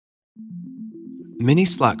Many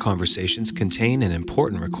Slack conversations contain an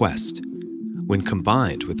important request. When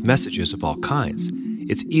combined with messages of all kinds,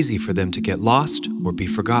 it's easy for them to get lost or be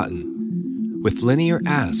forgotten. With linear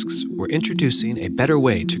asks, we're introducing a better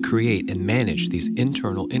way to create and manage these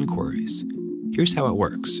internal inquiries. Here's how it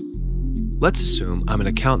works. Let's assume I'm an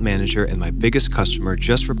account manager and my biggest customer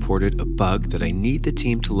just reported a bug that I need the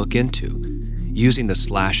team to look into. Using the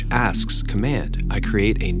 /asks command, I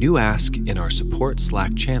create a new ask in our support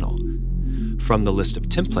Slack channel. From the list of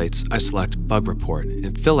templates, I select Bug Report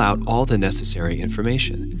and fill out all the necessary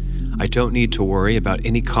information. I don't need to worry about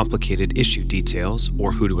any complicated issue details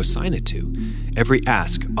or who to assign it to. Every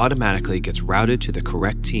ask automatically gets routed to the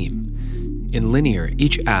correct team. In Linear,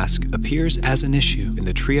 each ask appears as an issue in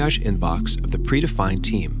the triage inbox of the predefined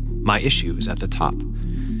team. My issue is at the top.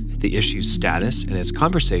 The issue's status and its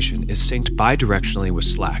conversation is synced bidirectionally with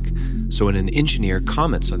Slack, so when an engineer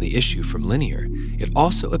comments on the issue from Linear, it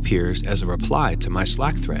also appears as a reply to my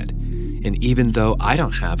Slack thread. And even though I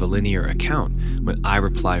don't have a Linear account, when I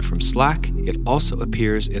reply from Slack, it also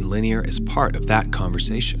appears in Linear as part of that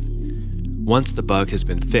conversation. Once the bug has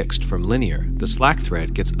been fixed from Linear, the Slack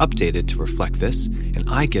thread gets updated to reflect this, and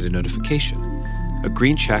I get a notification. A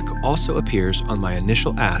green check also appears on my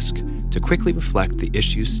initial ask to quickly reflect the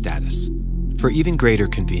issue's status. For even greater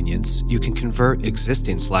convenience, you can convert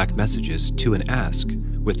existing Slack messages to an ask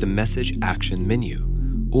with the Message Action menu,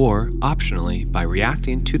 or optionally by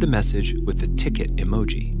reacting to the message with the ticket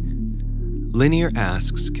emoji. Linear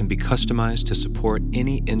asks can be customized to support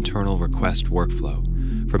any internal request workflow,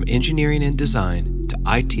 from engineering and design to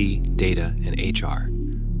IT, data, and HR.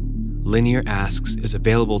 Linear Asks is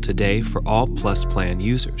available today for all Plus plan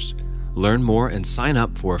users. Learn more and sign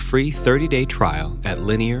up for a free 30-day trial at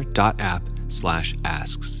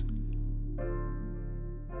linear.app/asks.